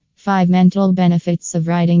5 mental benefits of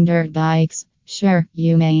riding dirt bikes. Sure,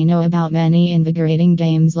 you may know about many invigorating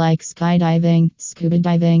games like skydiving, scuba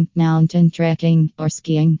diving, mountain trekking, or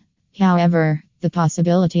skiing. However, the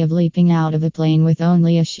possibility of leaping out of a plane with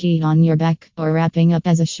only a sheet on your back or wrapping up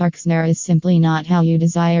as a shark snare is simply not how you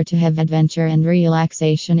desire to have adventure and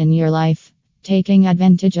relaxation in your life. Taking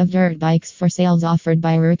advantage of dirt bikes for sales offered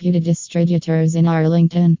by reputed distributors in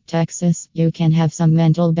Arlington, Texas, you can have some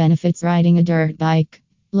mental benefits riding a dirt bike.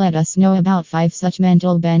 Let us know about 5 such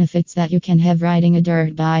mental benefits that you can have riding a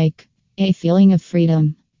dirt bike. A feeling of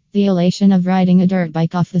freedom. The elation of riding a dirt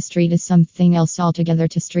bike off the street is something else altogether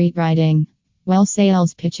to street riding. While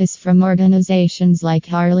sales pitches from organizations like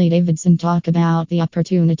Harley-Davidson talk about the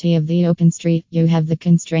opportunity of the open street, you have the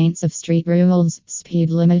constraints of street rules,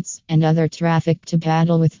 speed limits, and other traffic to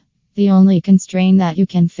battle with. The only constraint that you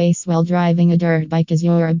can face while driving a dirt bike is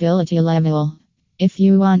your ability level. If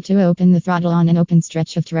you want to open the throttle on an open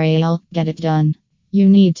stretch of trail, get it done. You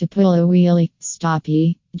need to pull a wheelie,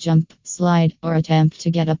 stoppie, jump, slide, or attempt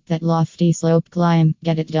to get up that lofty slope climb,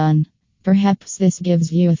 get it done. Perhaps this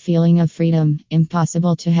gives you a feeling of freedom,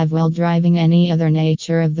 impossible to have while driving any other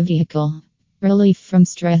nature of the vehicle. Relief from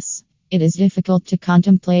stress. It is difficult to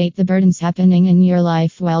contemplate the burdens happening in your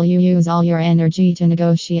life while you use all your energy to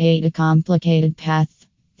negotiate a complicated path.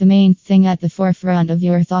 The main thing at the forefront of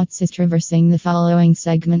your thoughts is traversing the following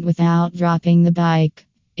segment without dropping the bike.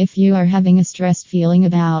 If you are having a stressed feeling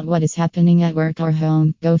about what is happening at work or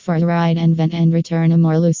home, go for a ride and vent and return a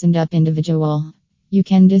more loosened up individual. You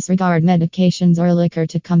can disregard medications or liquor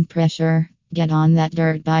to calm pressure. Get on that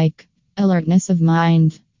dirt bike. Alertness of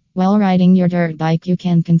mind. While riding your dirt bike, you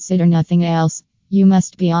can consider nothing else. You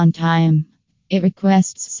must be on time. It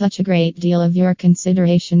requests such a great deal of your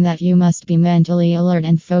consideration that you must be mentally alert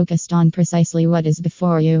and focused on precisely what is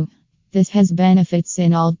before you. This has benefits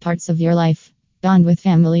in all parts of your life. Bond with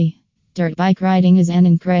family. Dirt bike riding is an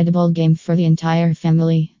incredible game for the entire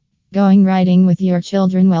family. Going riding with your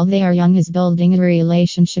children while they are young is building a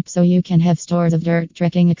relationship so you can have stores of dirt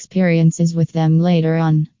trekking experiences with them later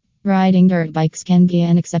on. Riding dirt bikes can be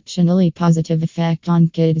an exceptionally positive effect on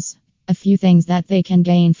kids. A few things that they can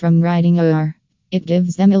gain from riding are: it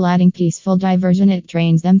gives them a lasting peaceful diversion, it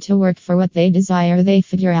trains them to work for what they desire, they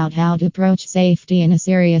figure out how to approach safety in a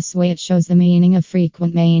serious way, it shows the meaning of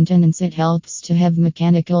frequent maintenance, it helps to have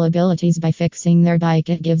mechanical abilities by fixing their bike,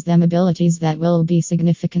 it gives them abilities that will be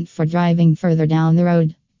significant for driving further down the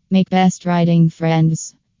road. Make best riding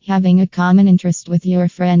friends. Having a common interest with your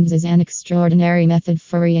friends is an extraordinary method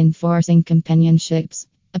for reinforcing companionships.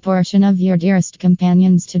 A portion of your dearest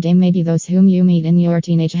companions today may be those whom you meet in your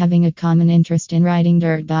teenage. Having a common interest in riding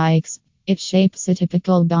dirt bikes, it shapes a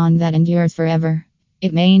typical bond that endures forever.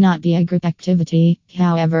 It may not be a group activity,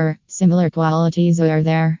 however, similar qualities are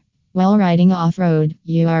there. While riding off-road,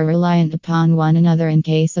 you are reliant upon one another in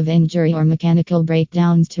case of injury or mechanical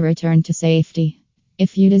breakdowns to return to safety.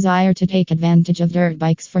 If you desire to take advantage of dirt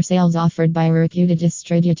bikes for sales offered by reputed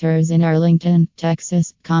distributors in Arlington,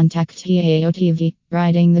 Texas, contact TAOTV.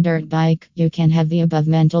 Riding the dirt bike, you can have the above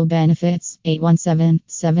mental benefits.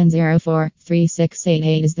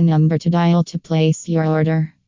 817-704-3688 is the number to dial to place your order.